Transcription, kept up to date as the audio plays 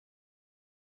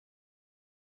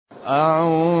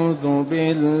أعوذ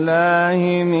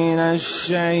بالله من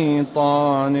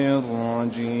الشيطان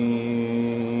الرجيم.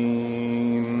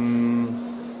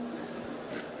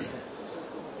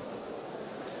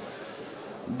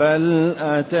 بل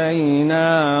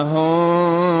أتيناهم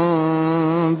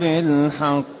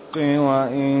بالحق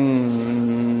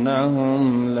وإنهم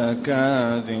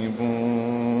لكاذبون.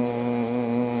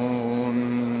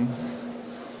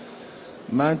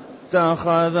 ما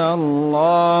اتخذ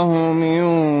الله من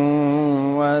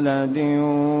ولد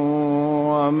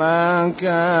وما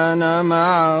كان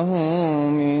معه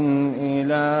من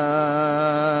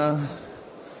إله.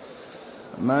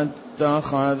 ما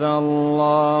اتخذ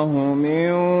الله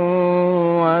من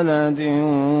ولد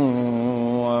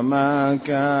وما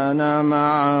كان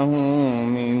معه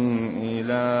من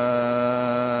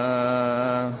إله.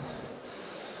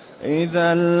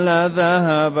 إذا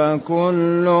لذهب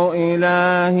كل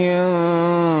إله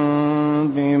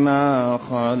بما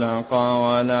خلق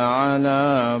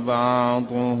ولعلى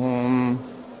بعضهم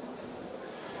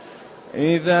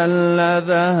إذا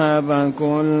لذهب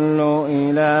كل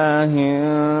إله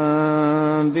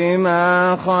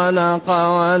بما خلق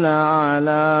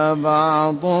ولعلى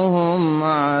بعضهم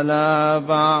على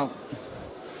بعض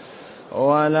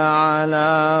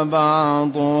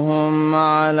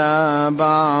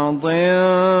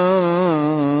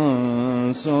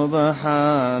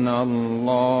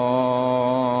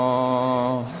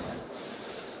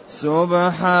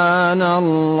سبحان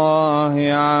الله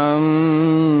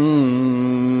عما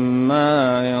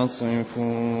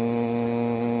يصفون.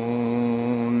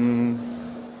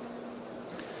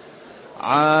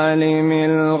 عالم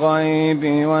الغيب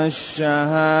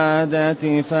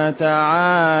والشهادة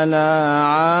فتعالى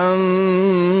عما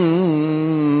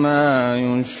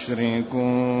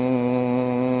يشركون.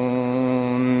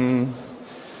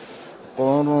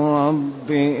 قل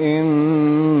رب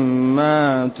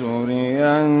إما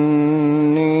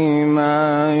تريني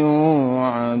ما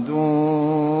يوعدون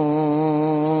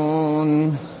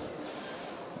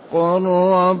قل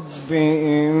رب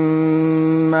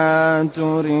إما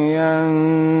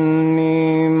تريني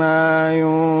ما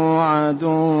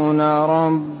يوعدون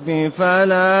رب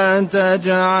فلا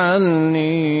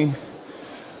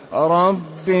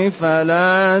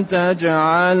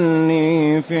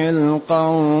تجعلني في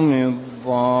القوم الظالمين.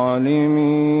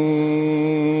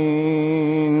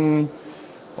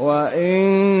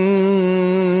 وإنا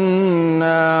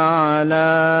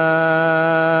على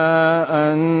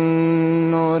أن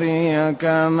نريك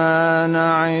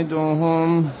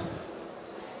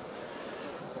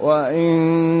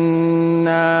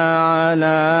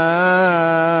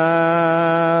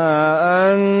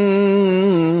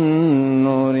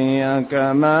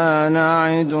ما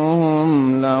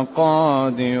نعدهم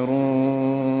لقادرون.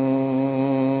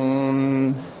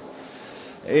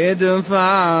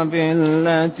 ادفع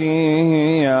بالتي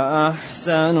هي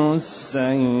أحسن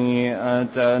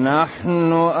السيئة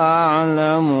نحن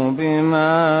أعلم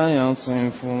بما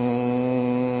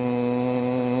يصفون.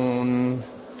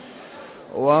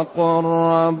 وقل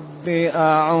رب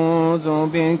أعوذ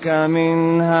بك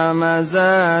من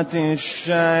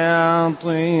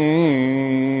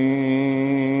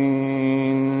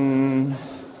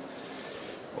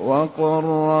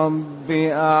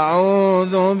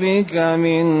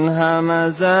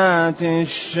همزات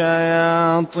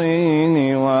الشياطين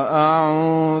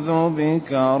وأعوذ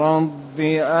بك رب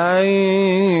أن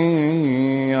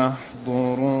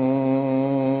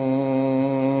يحضرون.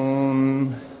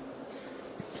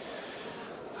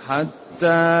 حتى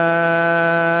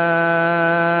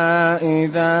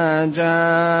إذا جاء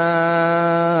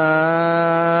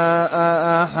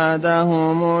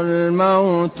أحدهم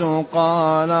الموت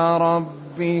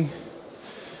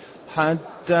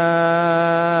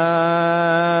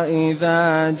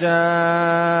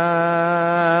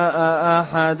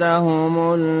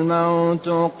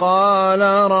قال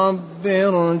رب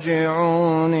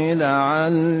ارجعون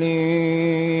لعلي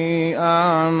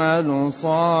أعمل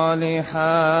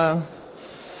صالحا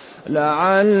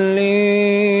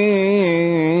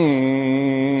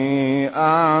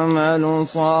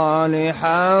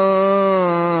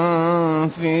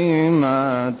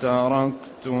فيما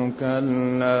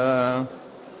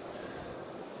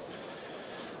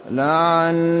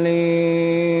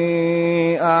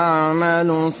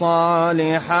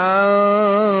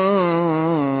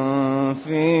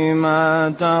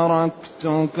تركت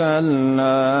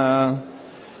كلا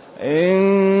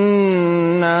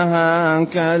إنها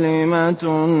كلمة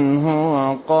هو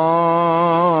قائلها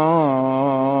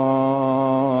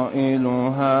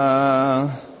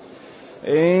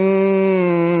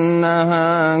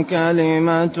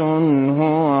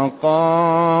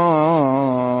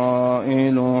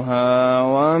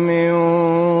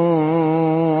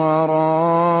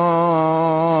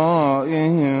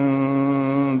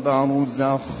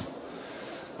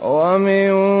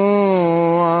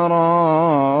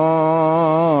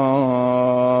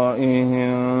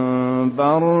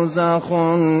برزخ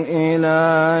إلى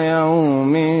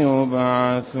يوم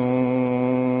يبعثون.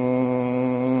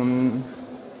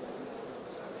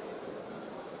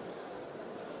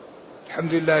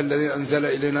 الحمد لله الذي أنزل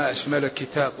إلينا أشمل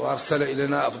الكتاب وأرسل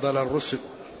إلينا أفضل الرسل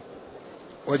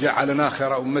وجعلنا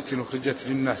خير أمة أخرجت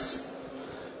للناس،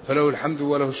 فله الحمد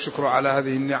وله الشكر على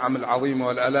هذه النعم العظيمة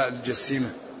والآلاء الجسيمة،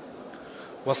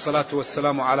 والصلاة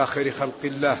والسلام على خير خلق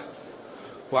الله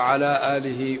وعلى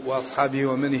آله وأصحابه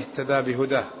ومن اهتدى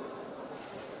بهداه.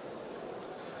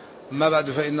 أما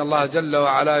بعد، فإن الله جل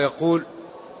وعلا يقول: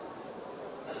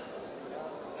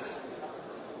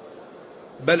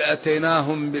 بل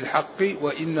أتيناهم بالحق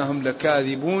وإنهم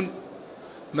لكاذبون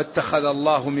ما اتخذ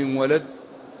الله من ولد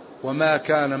وما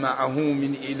كان معه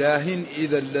من إله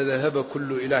إذا لذهب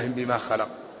كل إله بما خلق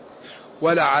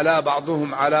ولعلى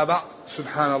بعضهم على بعض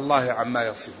سبحان الله عما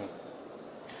يصفون.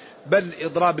 بل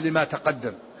إضراب لما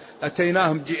تقدم،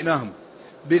 أتيناهم جئناهم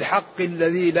بالحق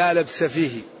الذي لا لبس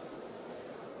فيه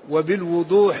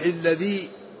وبالوضوح الذي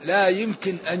لا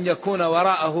يمكن أن يكون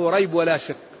وراءه ريب ولا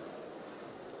شك.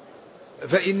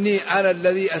 فإني أنا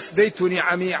الذي أسديت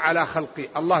نعمي على خلقي،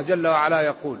 الله جل وعلا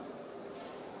يقول،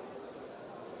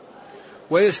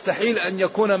 ويستحيل أن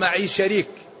يكون معي شريك،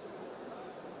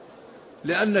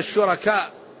 لأن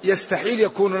الشركاء يستحيل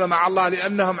يكونون مع الله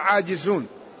لأنهم عاجزون،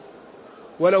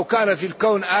 ولو كان في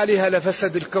الكون آلهة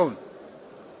لفسد الكون،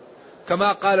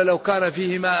 كما قال: لو كان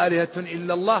فيهما آلهة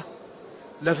إلا الله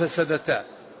لفسدتا.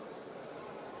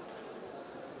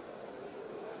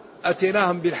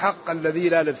 أتيناهم بالحق الذي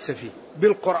لا لبس فيه،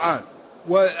 بالقرآن،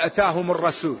 وأتاهم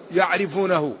الرسول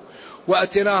يعرفونه،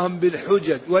 وأتيناهم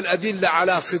بالحجج والأدلة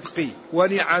على صدقي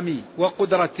ونعمي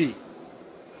وقدرتي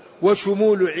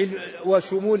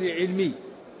وشمول علمي،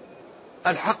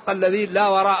 الحق الذي لا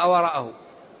وراء وراءه،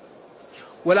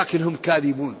 ولكن هم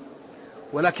كاذبون،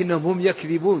 ولكنهم هم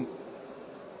يكذبون،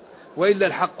 وإلا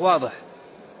الحق واضح: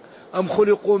 أم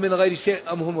خلقوا من غير شيء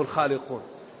أم هم الخالقون،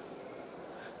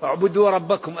 اعبدوا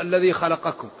ربكم الذي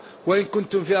خلقكم وإن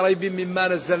كنتم في ريب مما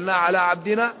نزلنا على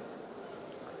عبدنا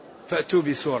فأتوا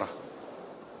بسورة.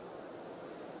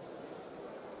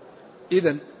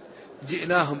 إذن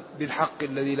جئناهم بالحق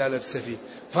الذي لا لبس فيه،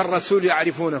 فالرسول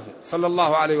يعرفونه صلى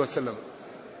الله عليه وسلم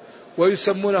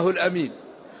ويسمونه الأمين،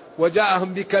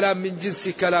 وجاءهم بكلام من جنس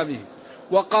كلامه،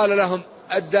 وقال لهم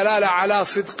الدلالة على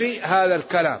صدق هذا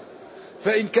الكلام،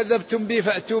 فإن كذبتم بي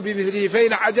فأتوا بمثله،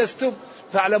 فإن عجزتم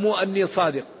فاعلموا أني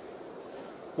صادق،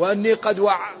 وأني قد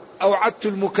أوعدت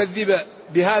المكذب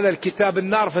بهذا الكتاب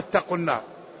النار فاتقوا النار.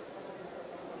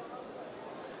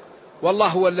 والله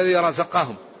هو الذي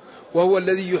رزقهم، وهو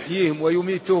الذي يحييهم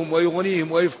ويميتهم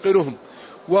ويغنيهم ويفقرهم،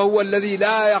 وهو الذي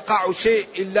لا يقع شيء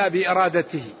إلا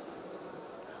بإرادته،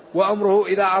 وأمره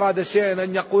إذا أراد شيئا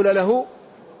أن يقول له.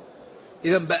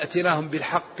 إذا بأتناهم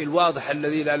بالحق الواضح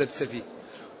الذي لا لبس فيه،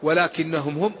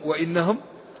 ولكنهم هم وإنهم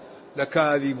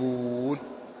لكاذبون.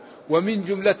 ومن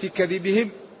جملة كذبهم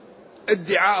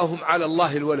ادعاءهم على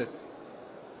الله الولد،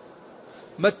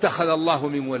 ما اتخذ الله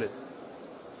من ولد،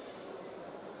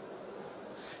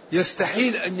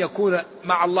 يستحيل أن يكون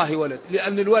مع الله ولد،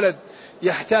 لأن الولد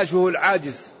يحتاجه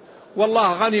العاجز،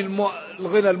 والله غني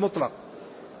الغنى المطلق،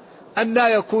 أن لا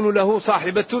يكون له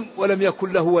صاحبة ولم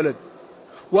يكن له ولد،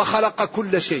 وخلق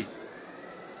كل شيء.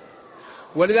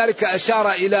 ولذلك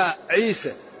أشار إلى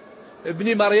عيسى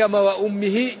ابن مريم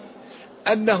وأمه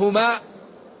أنهما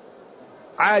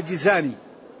عاجزان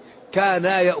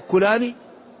كانا يأكلان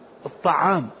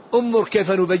الطعام. انظر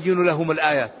كيف نبين لهم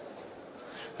الآيات.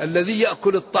 الذي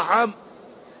يأكل الطعام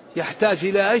يحتاج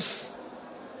إلى إيش؟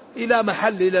 إلى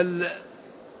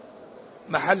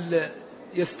محل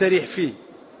يستريح فيه،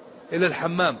 إلى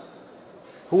الحمام،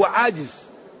 هو عاجز.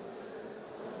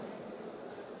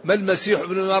 ما المسيح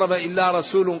ابن مريم إلا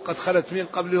رسول قد خلت من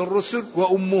قبله الرسل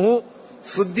وأمه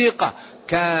صديقة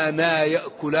كانا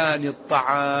يأكلان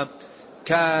الطعام،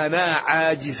 كانا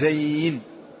عاجزين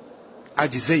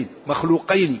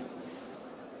مخلوقين.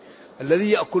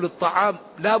 الذي يأكل الطعام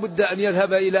لا بد أن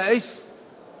يذهب إلى إيش؟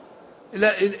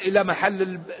 إلى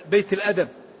محل بيت الأدب،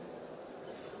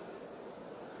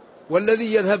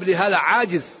 والذي يذهب لهذا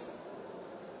عاجز.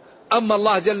 أما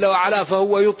الله جل وعلا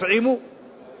فهو يطعم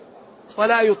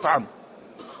ولا يطعم،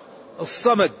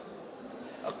 الصمد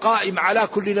قائم على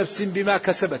كل نفس بما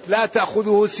كسبت، لا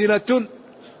تأخذه سنة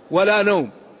ولا نوم،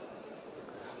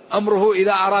 أمره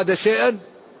إذا أراد شيئا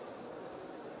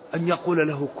أن يقول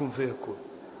له كن فيكون.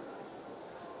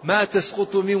 ما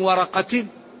تسقط من ورقة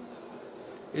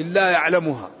إلا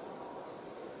يعلمها،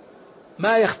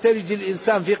 ما يختلج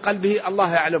الإنسان في قلبه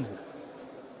الله يعلمه.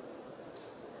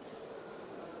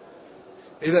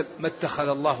 إذا ما اتخذ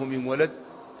الله من ولد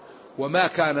وما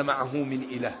كان معه من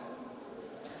إله.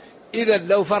 إذا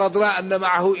لو فرضنا أن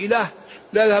معه إله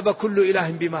لذهب كل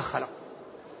إله بما خلق.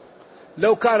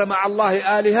 لو كان مع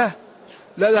الله آلهة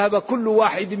لذهب كل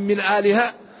واحد من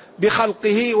آلهة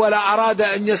بخلقه ولا أراد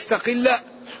أن يستقل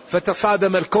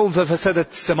فتصادم الكون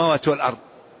ففسدت السماوات والأرض.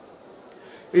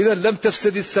 إذا لم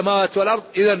تفسد السماوات والأرض.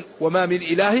 إذا وما من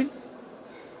إله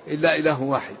إلا إله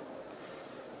واحد.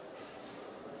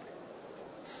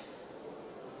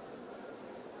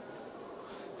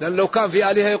 لأن لو كان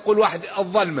في آلهة يقول واحد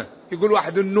الظلمة، يقول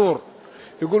واحد النور،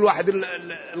 يقول واحد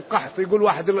القحط، يقول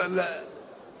واحد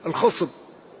الخصب،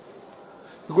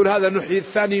 يقول هذا نحيي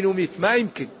الثاني نميت، ما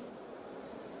يمكن.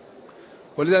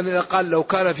 ولذلك قال لو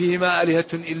كان فيهما آلهة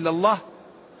إلا الله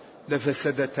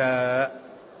لفسدتا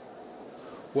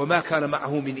وما كان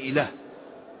معه من إله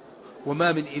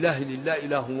وما من إله إلا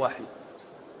إله واحد.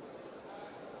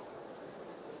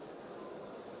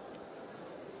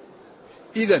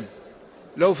 إذن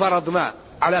لو فرضنا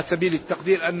على سبيل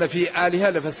التقدير أن في آلهة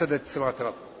لفسدت السماوات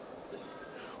والأرض،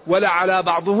 ولا على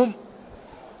بعضهم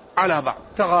على بعض،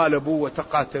 تغالبوا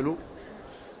وتقاتلوا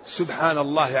سبحان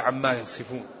الله عما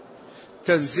يصفون،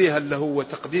 تنزيها له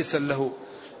وتقديسا له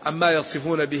عما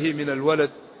يصفون به من الولد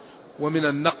ومن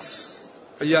النقص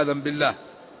عياذا بالله.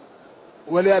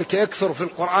 ولذلك يكثر في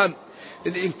القرآن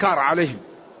الإنكار عليهم.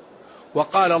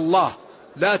 وقال الله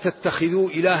لا تتخذوا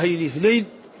إلهين اثنين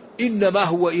إنما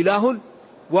هو إله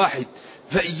واحد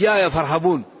فإياي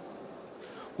فارهبون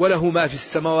وله ما في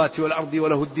السماوات والأرض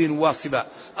وله الدين واصبا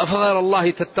أفغير الله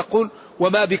تتقون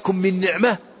وما بكم من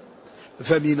نعمة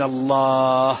فمن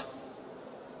الله.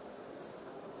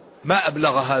 ما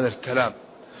أبلغ هذا الكلام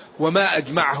وما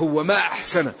أجمعه وما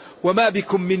أحسنه. وما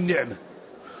بكم من نعمة،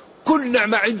 كل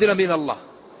نعمة عندنا من الله،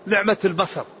 نعمة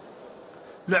البصر،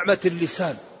 نعمة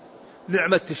اللسان،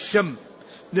 نعمة الشم،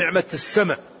 نعمة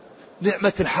السمع،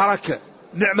 نعمة الحركة،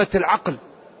 نعمة العقل،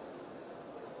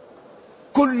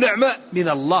 كل نعمة من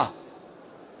الله.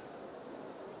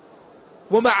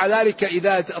 ومع ذلك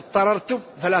إذا اضطررتم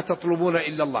فلا تطلبون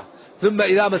إلا الله ثم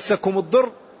إذا مسكم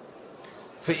الضر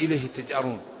فإليه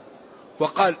تجأرون.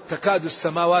 وقال تكاد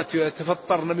السماوات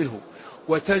يتفطرن منه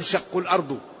وتنشق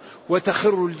الأرض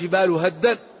وتخر الجبال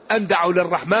هدا أن دعوا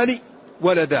للرحمن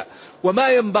ولدا وما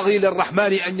ينبغي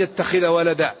للرحمن أن يتخذ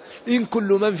ولدا إن كل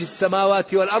من في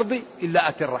السماوات والأرض إلا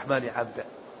أتى الرحمن عبدا.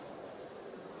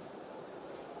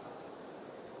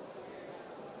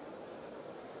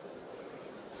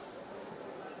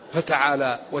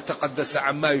 فتعالى وتقدس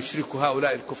عما يشرك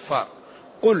هؤلاء الكفار.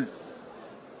 قل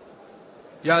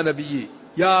يا نبي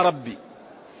يا ربي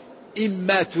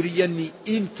إما تريني،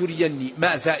 إن تريني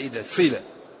ما زائدة صلة،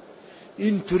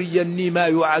 إن تريني ما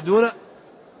يوعدون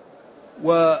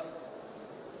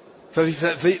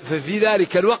ففي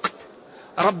ذلك الوقت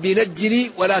ربي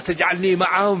نجني ولا تجعلني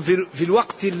معهم في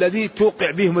الوقت الذي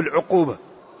توقع بهم العقوبة،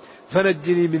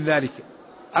 فنجني من ذلك.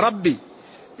 ربي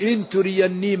إن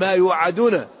تريني ما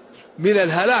يوعدون من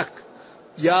الهلاك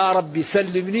يا ربي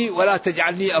سلمني ولا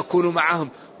تجعلني أكون معهم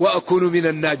وأكون من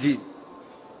الناجين.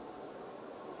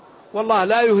 والله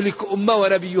لا يهلك أمة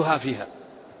ونبيها فيها،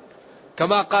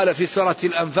 كما قال في سورة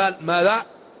الأنفال ماذا؟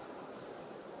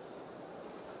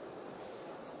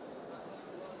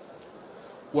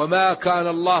 وما كان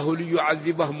الله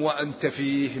ليعذبهم وأنت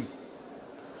فيهم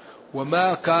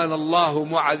وما كان الله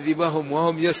معذبهم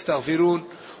وهم يستغفرون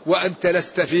وأنت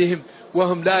لست فيهم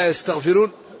وهم لا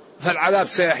يستغفرون فالعذاب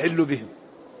سيحل بهم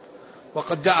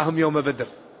وقد جاءهم يوم بدر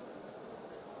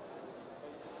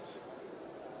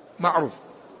معروف.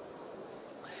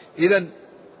 إذن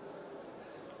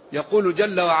يقول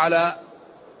جل وعلا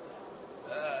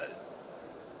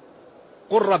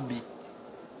قل ربي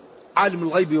عالم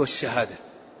الغيب والشهادة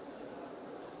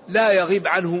لا يغيب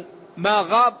عنه ما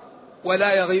غاب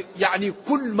ولا يغيب، يعني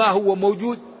كل ما هو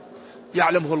موجود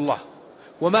يعلمه الله.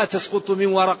 وما تسقط من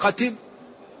ورقة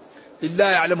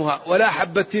إلا يعلمها ولا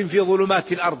حبة في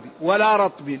ظلمات الأرض ولا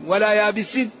رطب ولا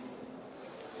يابس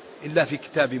إلا في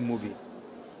كتاب مبين.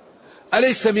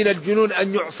 أليس من الجنون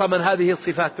أن يعصى من هذه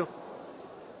صفاته؟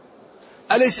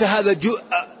 أليس هذا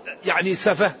يعني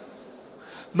سفه؟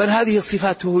 من هذه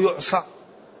صفاته يعصى،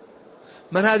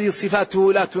 من هذه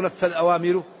صفاته لا تنفذ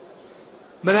أوامره،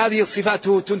 من هذه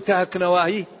صفاته تنتهك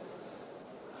نواهيه.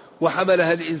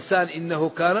 وحملها الإنسان إنه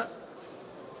كان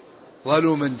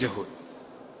ظلوما جهولا.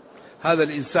 هذا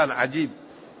الإنسان عجيب.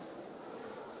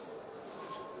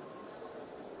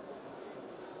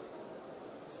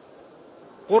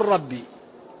 قل ربي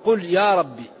قل يا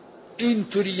ربي إن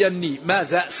تريني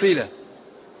ماذا صلة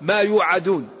ما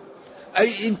يوعدون،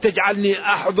 أي إن تجعلني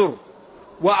أحضر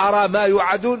وأرى ما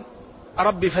يوعدون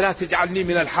ربي فلا تجعلني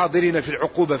من الحاضرين في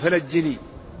العقوبة فنجني.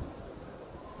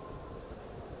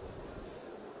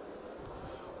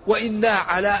 وإنا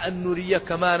على أن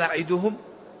نريك ما نعدهم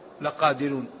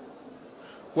لقادرون.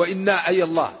 وإنا أي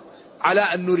الله على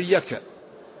أن نريك،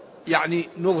 يعني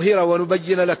نظهر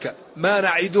ونبين لك ما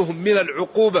نعدهم من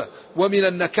العقوبة ومن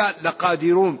النكال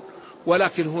لقادرون،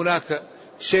 ولكن هناك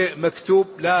شيء مكتوب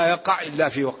لا يقع إلا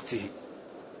في وقته.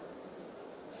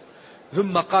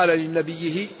 ثم قال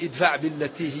لنبيه ادفع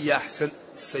بالتي هي أحسن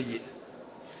السيئة.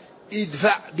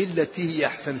 ادفع بالتي هي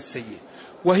أحسن السيئة،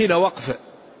 وهنا وقفة.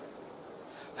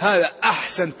 هذا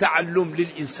أحسن تعلم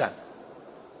للإنسان،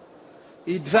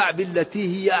 ادفع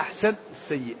بالتي هي أحسن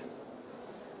السيئة.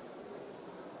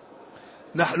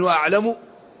 نحن أعلم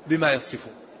بما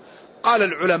يصفون. قال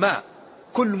العلماء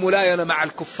كل ملاينة مع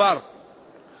الكفار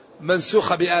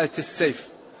منسوخة بآية السيف،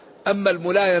 أما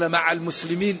الملاينة مع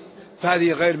المسلمين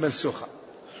فهذه غير منسوخة،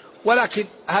 ولكن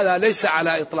هذا ليس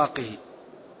على إطلاقه.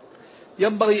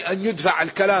 ينبغي أن يدفع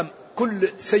الكلام، كل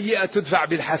سيئة تدفع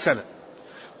بالحسنة،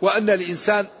 وأن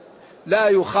الإنسان لا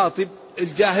يخاطب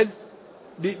الجاهل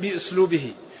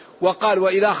بأسلوبه. وقال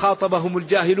وإذا خاطبهم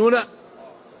الجاهلون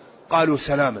قالوا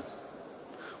سلاما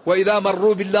وإذا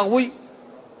مروا باللغو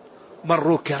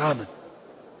مروا كراما.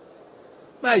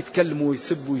 ما يتكلموا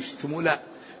ويسبوا ويشتموا، لا،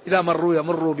 إذا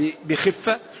يمروا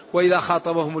بخفة، وإذا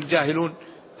خاطبهم الجاهلون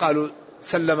قالوا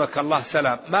سلمك الله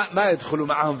سلام، ما يدخلوا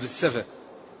معهم في السفة.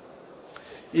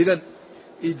 إذن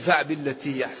ادفع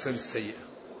بالتي هي أحسن السيئة.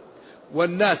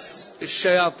 والناس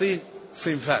الشياطين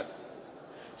صنفان،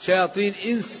 شياطين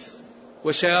إنس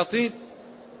وشياطين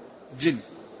جن.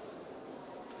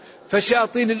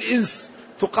 فشياطين الإنس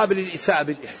تقابل الإساءة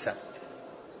بالإحسان.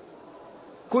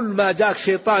 كل ما جاك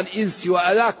شيطان إنسي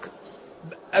وأذاك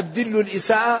أبدل له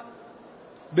الإساءة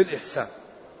بالإحسان.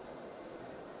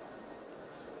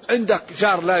 عندك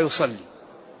جار لا يصلي،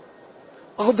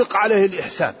 أغدق عليه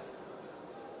الإحسان.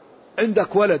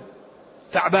 عندك ولد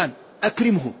تعبان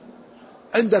أكرمه.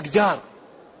 عندك جار،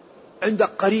 عندك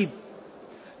قريب،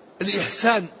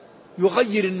 الإحسان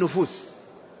يغير النفوس.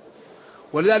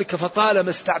 ولذلك فطالما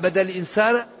استعبد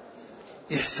الإنسان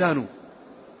إحسانه.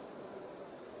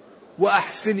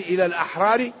 وأحسن إلى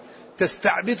الأحرار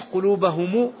تستعبد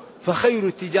قلوبهم فخير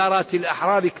تجارات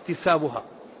الأحرار اكتسابها.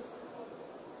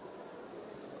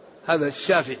 هذا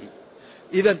الشافعي.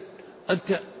 إذن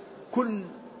أنت كل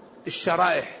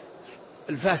الشرائح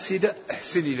الفاسدة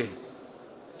احسن إليه،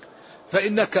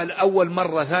 فإنك الأول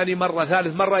مرة، ثاني مرة،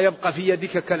 ثالث مرة يبقى في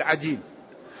يدك كالعجين،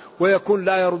 ويكون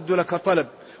لا يرد لك طلب،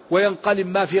 وينقلب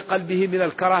ما في قلبه من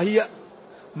الكراهية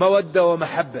مودة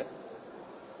ومحبة.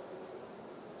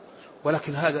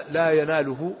 ولكن هذا لا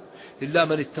يناله إلا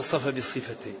من اتصف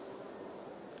بالصفتين،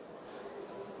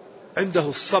 عنده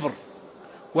الصبر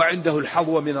وعنده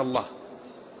الحظوة من الله.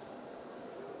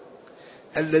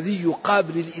 الذي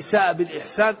يقابل الإساءة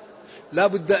بالإحسان لا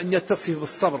بد أن يتصف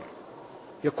بالصبر،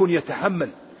 يكون يتحمل،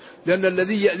 لأن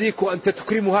الذي يأذيك وأنت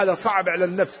تكرمه هذا صعب على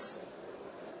النفس.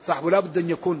 صاحبه لا بد أن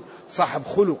يكون صاحب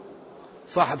خلق،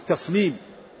 صاحب تصميم،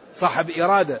 صاحب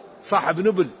إرادة، صاحب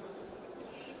نبل.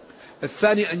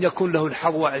 الثاني أن يكون له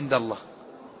الحظوة عند الله،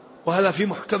 وهذا في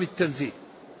محكم التنزيل.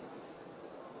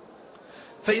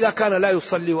 فإذا كان لا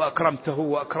يصلي وأكرمته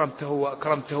وأكرمته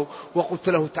وأكرمته وقلت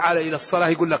له تعالى إلى الصلاة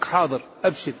يقول لك حاضر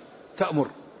أبشر تأمر.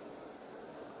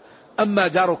 أما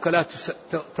جارك لا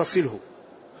تصله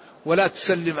ولا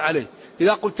تسلم عليه،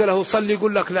 إذا قلت له صلي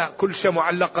يقول لك لا، كل شيء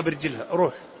معلقة برجلها،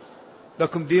 روح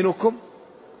لكم دينكم.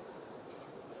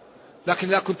 لكن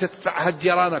إذا كنت تتعهد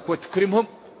جيرانك وتكرمهم،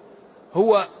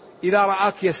 هو إذا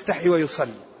رآك يستحي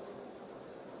ويصلي.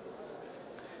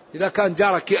 إذا كان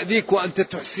جارك يأذيك وأنت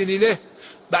تحسن إليه،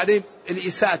 بعدين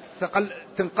الإساءة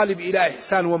تنقلب إلى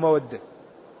إحسان ومودة.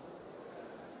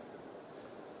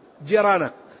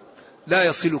 جيرانك لا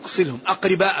يصلك صلهم،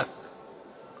 أقربائك.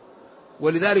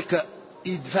 ولذلك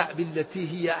ادفع بالتي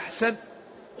هي أحسن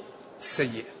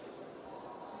السيئة.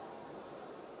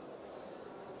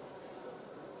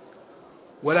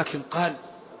 ولكن قال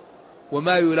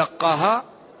وما يلقاها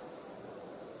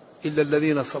إلا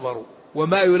الذين صبروا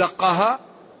وما يلقاها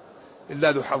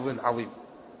إلا ذو حظ عظيم.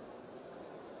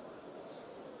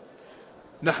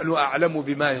 نحن أعلم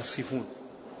بما يصفون.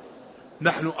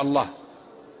 نحن الله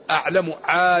أعلم،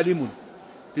 عالم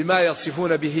بما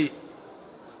يصفون به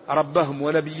ربهم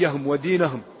ونبيهم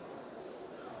ودينهم.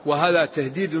 وهذا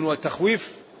تهديد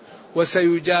وتخويف،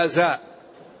 وسيجازى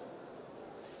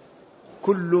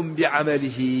كل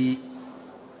بعمله.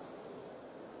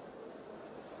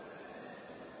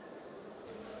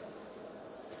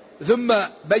 ثم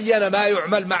بين ما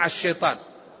يعمل مع الشيطان.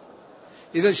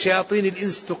 إذا شياطين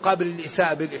الإنس تقابل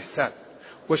الإساءة بالإحسان،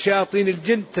 وشياطين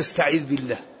الجن تستعيذ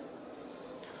بالله.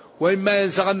 وإما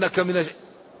ينزغنك من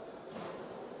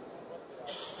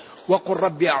وقل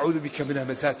ربي أعوذ بك من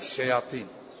همزات الشياطين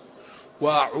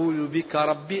وأعوذ بك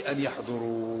ربي أن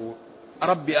يحضرون.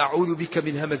 ربي أعوذ بك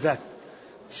من همزات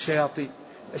الشياطين.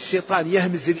 الشيطان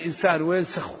يهمز الإنسان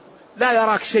وينسخه، لا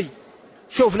يراك شيء،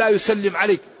 شوف لا يسلم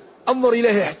عليك، انظر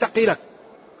إليه يحتقرك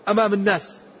أمام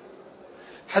الناس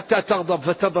حتى تغضب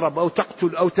فتضرب أو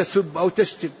تقتل أو تسب أو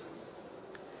تشتم،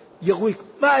 يغويك،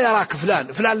 ما يراك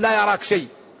فلان لا يراك شيء،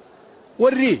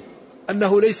 وريه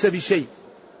أنه ليس بشيء،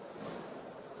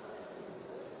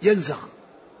 ينزغ.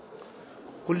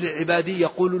 قل لعبادي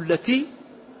يقولوا التي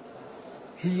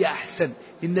هي أحسن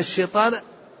إن الشيطان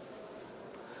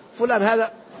فلان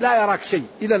هذا لا يراك شيء،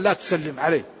 إذا لا تسلم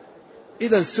عليه،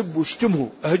 إذا سبه اشتمه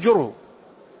اهجره.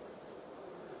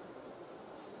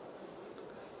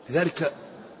 لذلك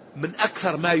من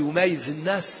أكثر ما يميز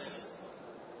الناس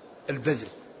البذل.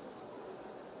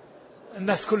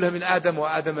 الناس كلها من آدم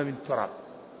وآدم من تراب.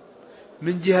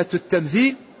 من جهة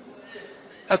التمثيل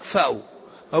أكفاء،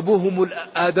 أبوهم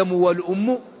آدم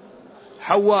والأم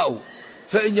حواء،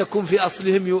 فإن يكن في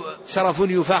أصلهم شرف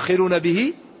يفاخرون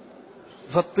به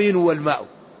فالطين والماء.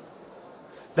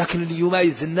 لكن اللي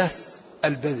يميز الناس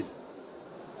البذل،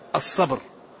 الصبر،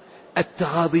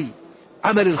 التغاضي،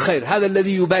 عمل الخير،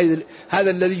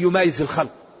 هذا الذي يميز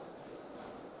الخلق.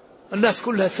 الناس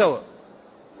كلها سواء.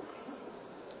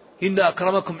 إن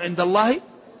أكرمكم عند الله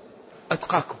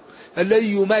أتقاكم.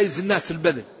 الذي يميز الناس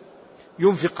البذل،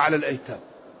 ينفق على الأيتام،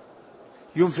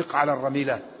 ينفق على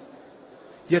الرميلات،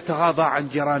 يتغاضى عن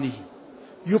جيرانه،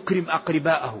 يكرم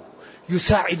أقرباءه،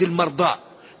 يساعد المرضى،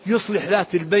 يصلح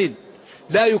ذات البين،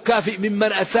 لا يكافئ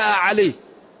ممن أساء عليه.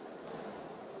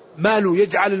 ماله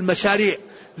يجعل المشاريع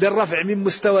للرفع من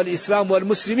مستوى الإسلام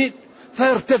والمسلمين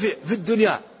فيرتفع في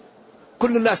الدنيا،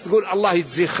 كل الناس تقول الله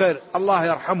يجزيه خير، الله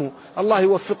يرحمه، الله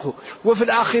يوفقه، وفي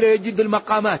الآخرة يجد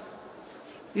المقامات.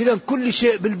 إذن كل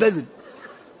شيء بالبذل.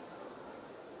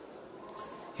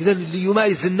 إذن اللي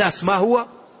يميز الناس ما هو؟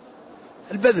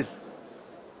 البذل.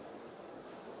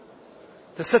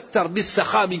 تستر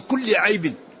بالسخاء من كل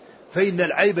عيب فإن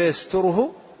العيب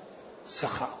يستره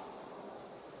السخاء.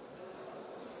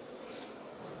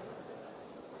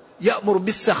 يأمر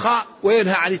بالسخاء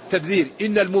وينهى عن التبذير.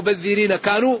 إن المبذرين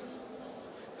كانوا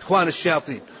إخوان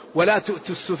الشياطين. ولا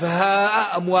تؤتوا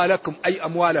السفهاء أموالكم أي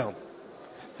أموالهم،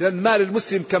 لأن مال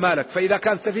المسلم كمالك، فإذا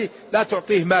كان سفيه لا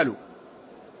تعطيه ماله،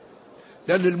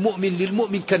 لأن المؤمن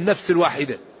للمؤمن كالنفس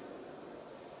الواحدة.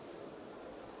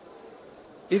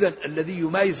 إذن الذي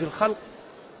يميز الخلق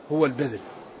هو البذل،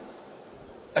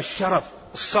 الشرف،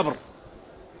 الصبر،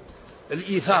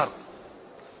 الإيثار.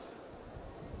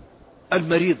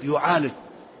 المريض يعالج،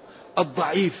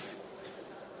 الضعيف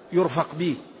يرفق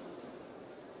به،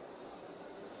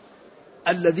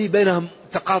 الذي بينهم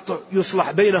تقاطع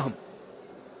يصلح بينهم،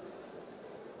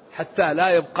 حتى لا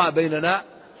يبقى بيننا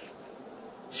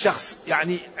شخص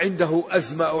يعني عنده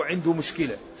أزمة أو عنده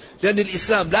مشكلة، لأن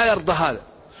الإسلام لا يرضى هذا.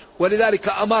 ولذلك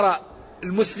أمر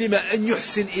المسلم أن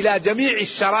يحسن إلى جميع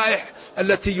الشرائح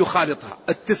التي يخالطها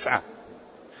 9.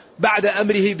 بعد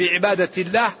أمره بعبادة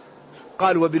الله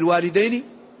قال وبالوالدين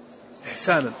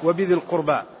إحسانا وبذي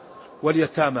القربى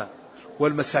واليتامى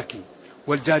والمساكين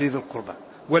والجار ذي القربى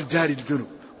والجار الجنب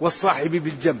والصاحب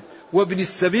بالجنب وابن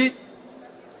السبيل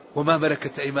وما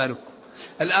ملكت أيمانكم.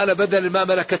 الآن بدل ما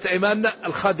ملكت أيماننا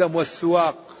الخدم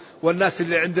والسواق والناس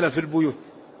اللي عندنا في البيوت.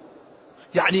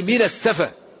 يعني من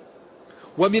السفة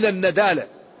ومن الندالة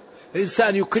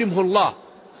إنسان يكرمه الله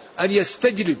أن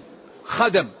يستجلب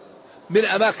خدم من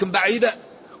أماكن بعيدة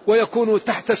ويكونوا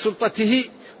تحت سلطته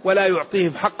ولا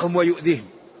يعطيهم حقهم ويؤذيهم.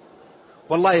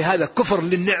 والله هذا كفر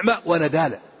للنعمة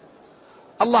وندالة.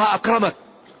 الله أكرمك،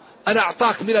 أنا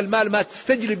أعطاك من المال ما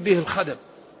تستجلب به الخدم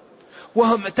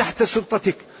وهم تحت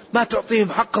سلطتك، ما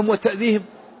تعطيهم حقهم وتأذيهم.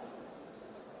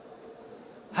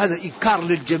 هذا إنكار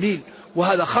للجميل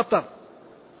وهذا خطر.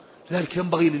 لذلك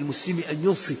ينبغي للمسلم أن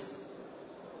ينصف،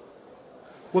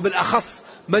 وبالأخص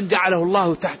من جعله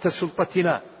الله تحت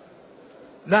سلطتنا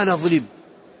لا نظلم.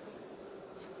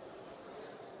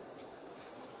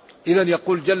 إذن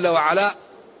يقول جل وعلا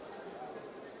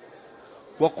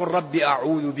وقل ربي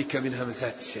أعوذ بك من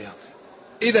همزات الشياطين.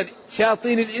 إذن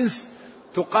شياطين الإنس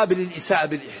تقابل الإساءة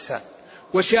بالإحسان،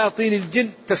 وشياطين الجن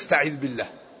تستعيذ بالله.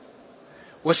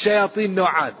 والشياطين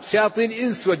نوعان، شياطين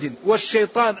إنس وجن.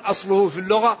 والشيطان أصله في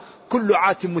اللغة كل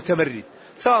عات متمرد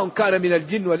سواء كان من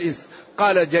الجن والإنس.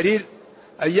 قال جرير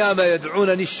أيام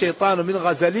يدعونني الشيطان من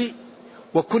غزلي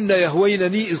وكن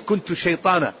يهوينني إذ كنت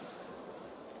شيطانا.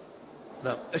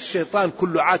 نعم، الشيطان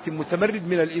كل عات متمرد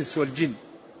من الإنس والجن.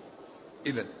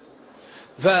 إذن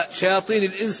فشياطين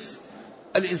الإنس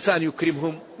الإنسان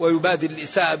يكرمهم ويبادل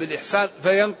الإساءة بالإحسان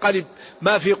فينقلب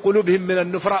ما في قلوبهم من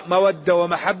النفرة مودة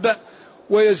ومحبة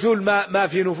ويزول ما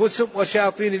في نفوسهم.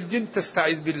 وشياطين الجن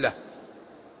تستعيذ بالله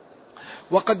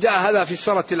وقد جاء هذا في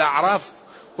سورة الأعراف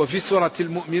وفي سورة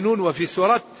المؤمنون وفي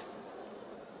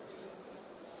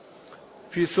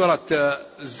سورة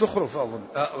الزخرف أظن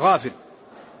غافل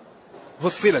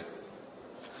فصلت.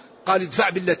 قال ادفع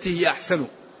بالتي هي أحسن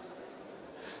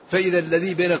فإذا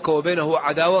الذي بينك وبينه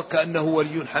عداوة كأنه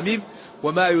ولي حميم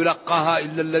وما يلقاها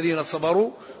إلا الذين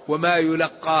صبروا وما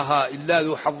يلقاها إلا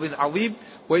ذو حظ عظيم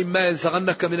وإما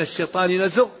ينزغنك من الشيطان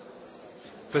نزغ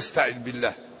فاستعذ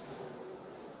بالله.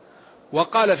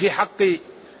 وقال في حق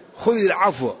خذ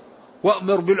العفو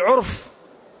وأمر بالعرف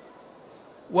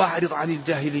واعرض عن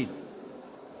الجاهلين،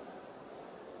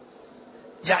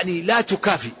 يعني لا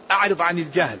تكافي، أعرض عن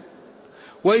الجهل.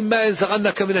 وإما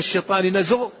ينزغنك من الشيطان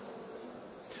نزغ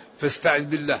فاستعذ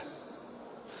بالله.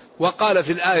 وقال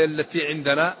في الآية التي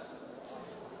عندنا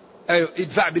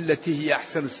ادفع بالتي هي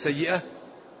أحسن السيئة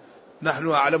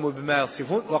نحن أعلم بما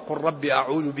يصفون وقل ربي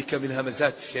أعوذ بك من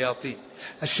همزات الشياطين.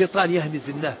 الشيطان يهمز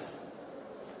الناس،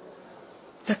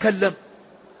 تكلم،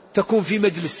 تكون في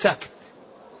مجلس ساكت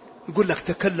يقول لك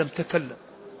تكلم،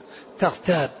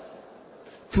 تغتاب،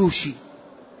 توشي،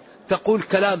 تقول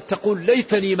كلام تقول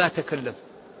ليتني ما تكلم.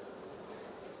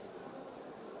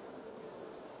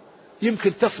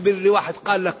 يمكن تصبر لواحد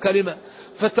قال لك كلمة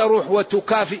فتروح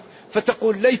وتكافئ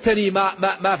فتقول ليتني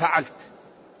ما فعلت.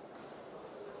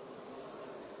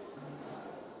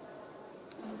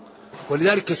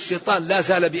 ولذلك الشيطان لا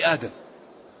زال بآدم.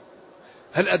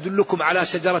 هل أدلكم على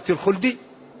شجرة الخلد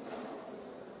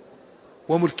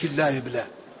وملك لا يبلى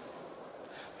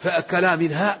فأكلا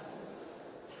منها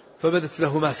فبدت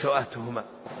لهما سوآتهما.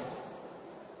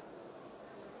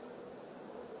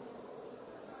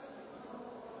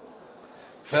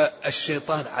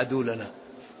 فالشيطان عدو لنا،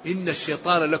 إن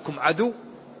الشيطان لكم عدو.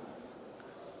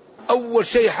 أول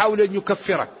شيء يحاول أن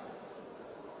يكفرك،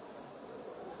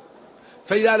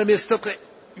 فإذا لم يستطع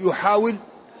يحاول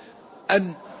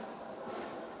أن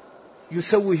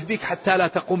يسوه بك حتى لا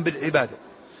تقوم بالعبادة.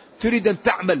 تريد أن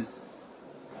تعمل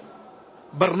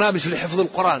برنامج لحفظ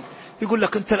القرآن يقول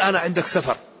لك أنت الآن عندك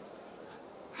سفر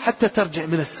حتى ترجع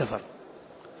من السفر.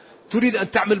 تريد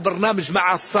أن تعمل برنامج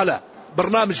مع الصلاة،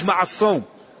 برنامج مع الصوم،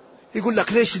 يقول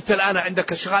لك ليش أنت الآن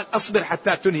عندك أشغال، أصبر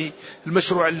حتى تنهي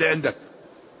المشروع اللي عندك.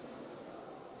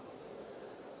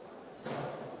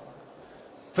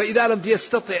 فإذا لم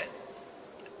يستطع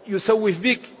يسوف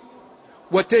بك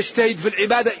وتجتهد في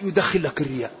العبادة يدخل لك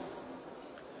الرياء،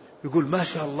 يقول ما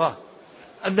شاء الله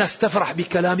الناس تفرح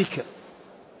بكلامك،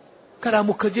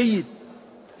 كلامك جيد،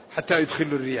 حتى يدخل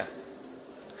الرياء.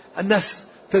 الناس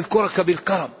تذكرك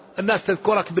بالكرم، الناس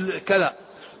تذكرك بالكذا،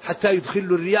 حتى يدخل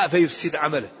الرياء فيفسد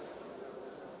عمله.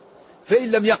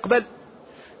 فإن لم يقبل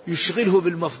يشغله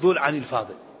بالمفضول عن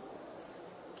الفاضل.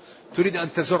 تريد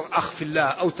أن تزور أخ في الله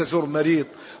أو تزور مريض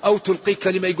أو تلقي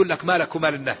كلمة يقول لك مالك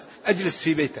ومال الناس، أجلس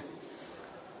في بيتك،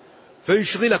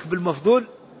 فيشغلك بالمفضول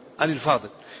عن الفاضل.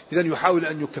 إذن يحاول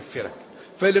أن يكفرك،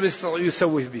 فإن لم يستطع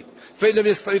يسوه بك، فإن لم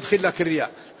يستطع يدخل لك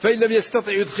الرياء، فإن لم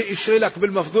يستطع يشغلك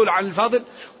بالمفضول عن الفاضل.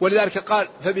 ولذلك قال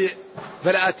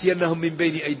فلآتينهم من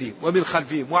بين أيديهم ومن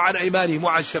خلفهم وعن أيمانهم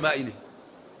وعن شمائلهم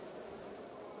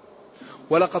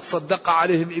ولقد صدق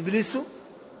عليهم إبليس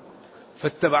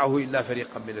فاتبعه إلا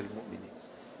فريقا من المؤمنين.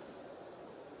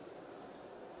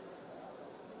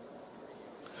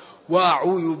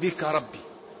 وأعوذ بك ربي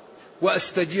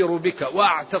وأستجير بك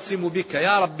وأعتصم بك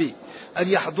يا ربي أن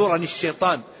يحضرني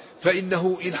الشيطان،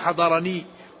 فإنه إن حضرني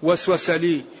وسوس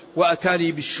لي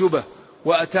وأتاني بالشبه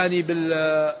وأتاني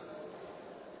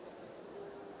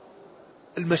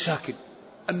بالمشاكل،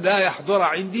 أن لا يحضر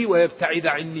عندي ويبتعد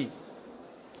عني.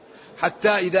 حتى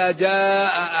إذا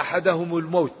جاء أحدهم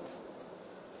الموت،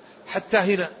 حتى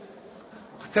هنا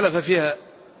اختلف فيها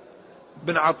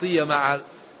بن عطية مع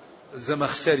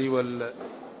الزمخشري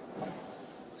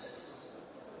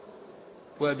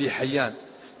وأبي حيان،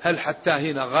 هل حتى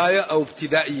هنا غاية أو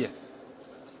ابتدائية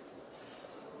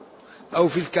أو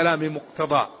في الكلام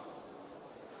مقتضى؟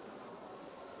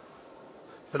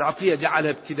 بن عطية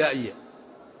جعلها ابتدائية،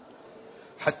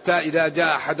 حتى إذا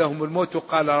جاء أحدهم الموت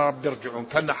قال رب ارجعون،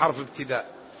 كان حرف ابتداء.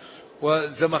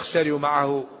 والزمخشري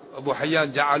ومعه أبو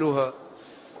حيان جعلوها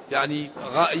يعني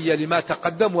غائية لما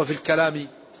تقدم، وفي الكلام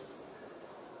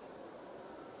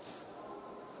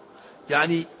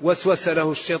يعني وسوس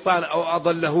له الشيطان أو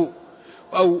أضله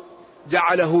أو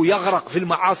جعله يغرق في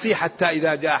المعاصي حتى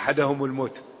إذا جاء أحدهم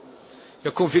الموت،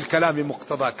 يكون في الكلام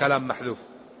مقتضى، كلام محذوف.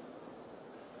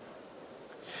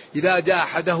 إذا جاء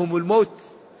أحدهم الموت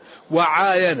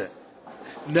وعاين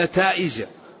نتائج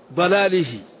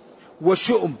ضلاله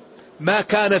وشؤم ما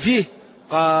كان فيه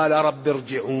قال رب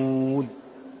ارجعون.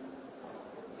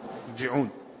 ارجعون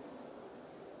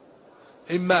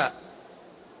إما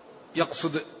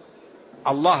يقصد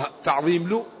الله تعظيم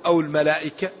له أو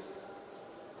الملائكة.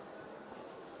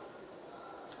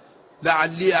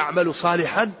 لعلي أعمل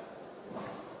صالحا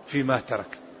فيما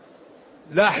ترك.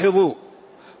 لاحظوا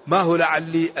ما هو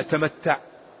لعلي أتمتع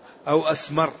أو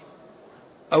أسمر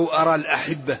أو أرى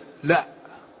الأحبة، لا.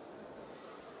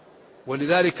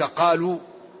 ولذلك قالوا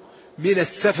من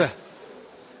السفه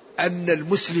أن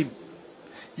المسلم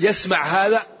يسمع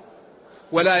هذا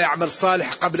ولا يعمل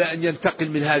صالح قبل أن ينتقل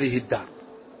من هذه الدار.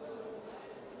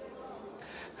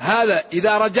 هذا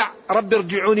إذا رجع رب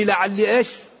ارجعوني لعلي إيش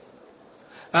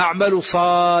أعمل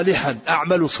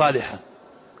صالحا.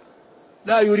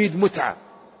 لا يريد متعة،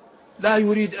 لا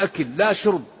يريد أكل، لا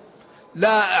شرب،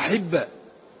 لا أحبة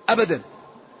أبدا.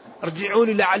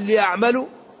 ارجعوني لعلي أعمل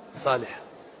صالحا.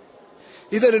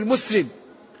 إذا المسلم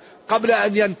قبل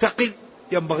أن ينتقل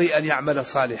ينبغي أن يعمل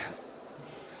صالحا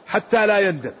حتى لا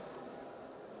يندم.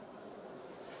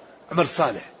 عمل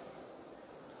صالح،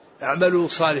 اعملوا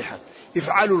صالحا،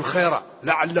 افعلوا الخير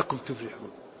لعلكم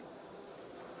تفلحون،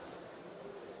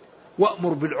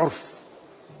 وأمر بالعرف.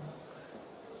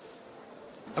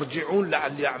 ارجعون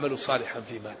لعلي أعمل صالحا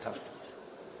فيما تركت.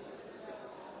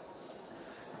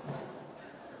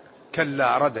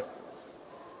 كلا ردى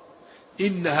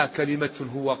إنها كلمة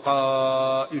هو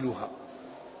قائلها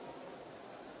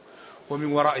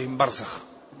ومن ورائهم برزخ.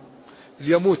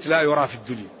 ليموت لا يرى في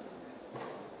الدنيا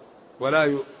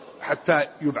ولا حتى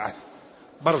يبعث.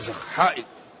 برزخ حائل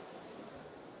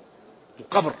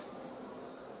القبر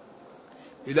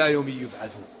إلى يوم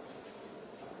يبعثون.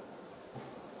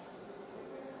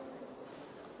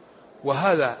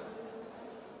 وهذا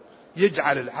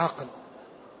يجعل العاقل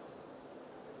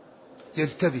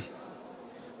ينتبه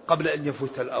قبل أن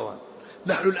يفوت الأوان.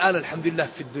 نحن الآن الحمد لله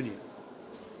في الدنيا،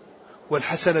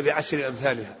 والحسنة بعشر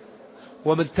أمثالها،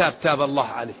 ومن تاب الله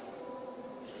عليه.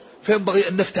 فينبغي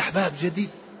أن نفتح باب جديد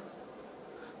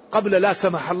قبل لا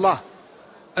سمح الله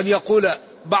أن يقول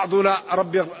بعضنا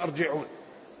ربي ارجعون.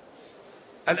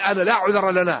 الآن لا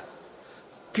عذر لنا،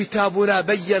 كتابنا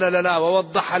بين لنا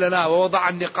ووضح لنا ووضع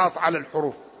النقاط على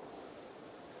الحروف.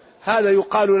 هذا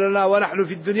يقال لنا ونحن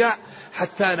في الدنيا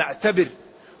حتى نعتبر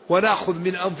ونأخذ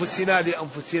من أنفسنا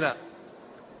لأنفسنا.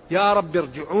 يا رب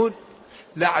ارجعون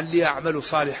لعلي أعمل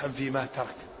صالحا فيما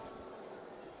تركت.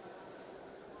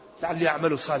 لعلي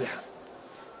أعمل صالحا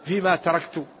فيما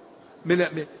تركت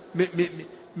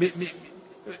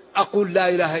أقول لا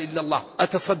إله إلا الله،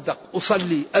 أتصدق،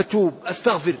 أصلي، أتوب،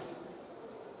 أستغفر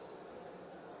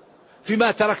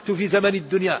فيما تركت في زمن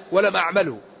الدنيا ولم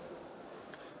أعمله.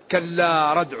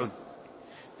 كلا ردع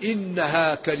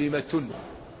إنها كلمة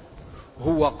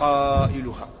هو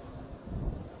قائلها.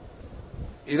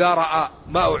 إذا رأى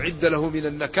ما أعد له من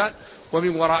النكال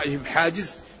ومن ورائهم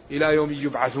حاجز إلى يوم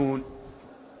يبعثون.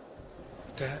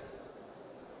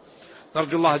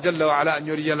 نرجو الله جل وعلا أن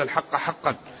يرينا الحق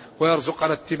حقا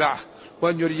ويرزقنا اتباعه،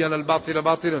 وأن يرينا الباطل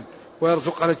باطلا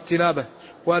ويرزقنا اجتنابه،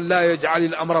 وأن لا يجعل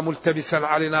الأمر ملتبسا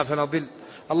علينا فنضل.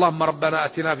 اللهم ربنا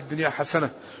أتنا في الدنيا حسنة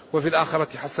وفي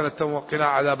الآخرة حسنة وقنا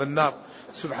عذاب النار.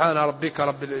 سبحان ربك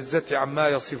رب العزة عما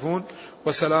يصفون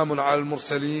وسلام على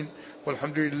المرسلين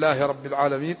والحمد لله رب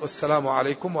العالمين. والسلام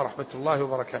عليكم ورحمة الله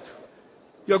وبركاته.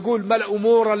 يقول: ما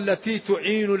الأمور التي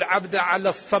تعين العبد على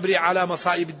الصبر على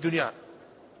مصائب الدنيا؟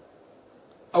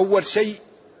 أول شيء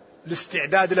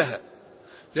الاستعداد لها،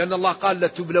 لأن الله قال: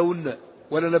 لتبلون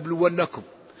ولنبلونكم.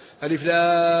 ألف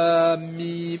لام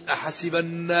ميم. أحسب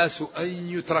الناس أن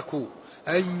يتركوا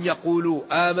أن يقولوا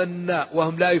آمنا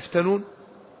وهم لا يفتنون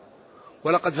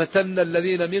ولقد فتنا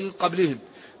الذين من قبلهم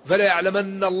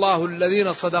فليعلمن الله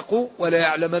الذين صدقوا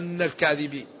وليعلمن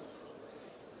الكاذبين.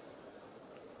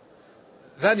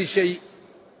 ثاني شيء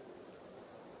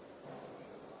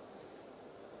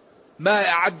ما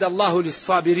أعد الله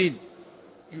للصابرين،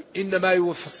 إنما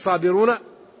يوفى الصابرون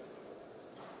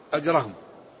أجرهم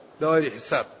بغير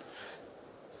حساب.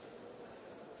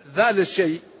 ثالث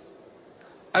شيء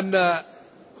أن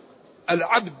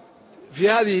العبد في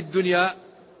هذه الدنيا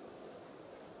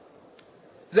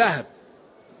ذاهب،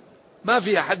 ما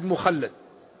في أحد مخلد،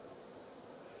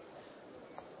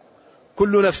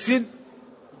 كل نفس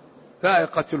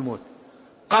ذائقة الموت.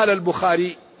 قال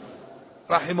البخاري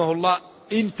رحمه الله: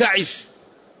 إن تعش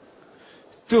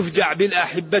تفجع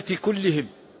بالأحبة كلهم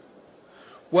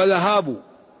وذهاب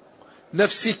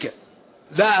نفسك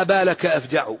لا أبالك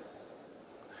أفجع.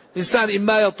 إنسان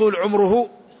إما يطول عمره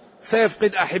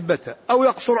سيفقد أحبته أو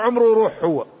يقصر عمره يروح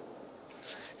هو.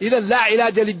 إذا لا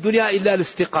علاج للدنيا إلا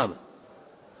الاستقامة.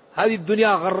 هذه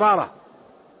الدنيا غرارة،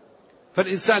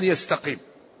 فالإنسان يستقيم.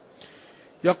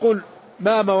 يقول: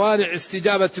 ما موانع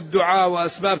استجابة الدعاء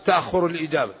وأسباب تأخر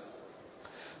الإجابة؟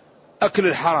 أكل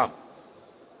الحرام،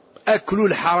 أكل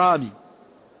الحرام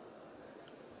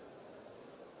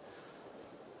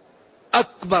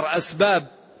أكبر أسباب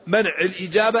منع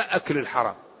الإجابة أكل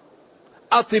الحرام.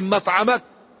 أطم مطعمك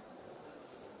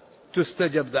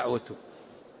تستجب دعوته.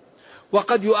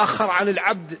 وقد يؤخر عن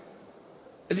العبد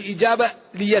الإجابة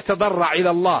ليتضرع إلى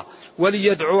الله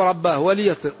وليدعو ربه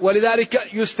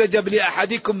ولذلك يستجب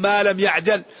لأحدكم ما لم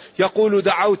يعجل، يقول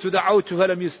دعوت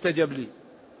فلم يستجب لي.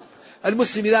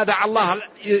 المسلم إذا دعا الله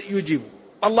يجيب،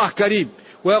 الله كريم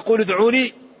ويقول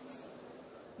ادعوني،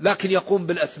 لكن يقوم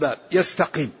بالأسباب،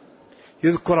 يستقيم،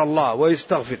 يذكر الله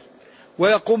ويستغفر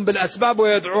ويقوم بالأسباب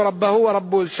ويدعو ربه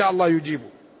وربه إن شاء الله يجيبه.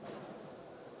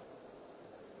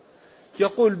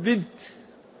 يقول بنت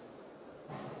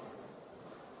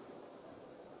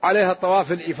عليها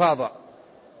طواف الإفاضة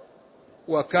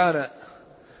وكانت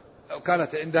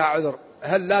عندها عذر،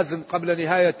 هل لازم قبل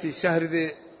نهاية شهر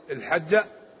ذي الحجة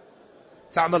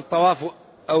تعمل طواف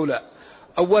أو لا؟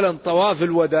 أولا طواف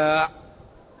الوداع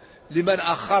لمن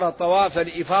أخر طواف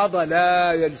الإفاضة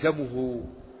لا يلزمه.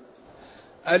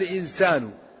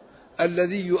 الإنسان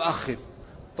الذي يؤخر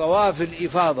طواف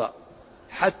الإفاضة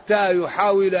حتى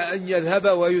يحاول أن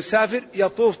يذهب ويسافر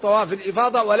يطوف طواف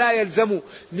الإفاضة ولا يلزم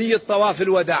نية طواف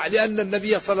الوداع، لأن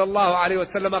النبي صلى الله عليه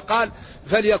وسلم قال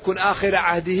فليكن آخر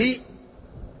عهده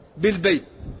بالبيت.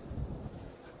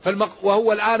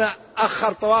 وهو الآن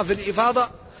أخر طواف الإفاضة،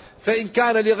 فإن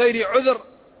كان لغير عذر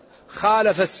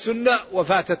خالف السنة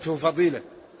وفاتته فضيلة،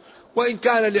 وإن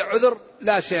كان لعذر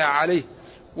لا شيء عليه.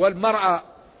 والمرأة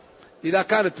إذا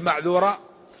كانت معذورة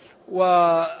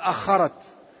وأخرت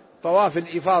طواف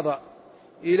الإفاضة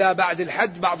إلى بعد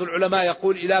الحج، بعض العلماء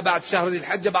يقول إلى بعد شهر ذي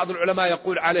الحجة، بعض العلماء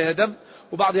يقول عليها دم،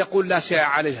 وبعض يقول لا شيء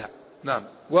عليها. نعم،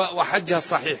 وحجها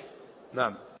صحيح.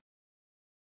 نعم.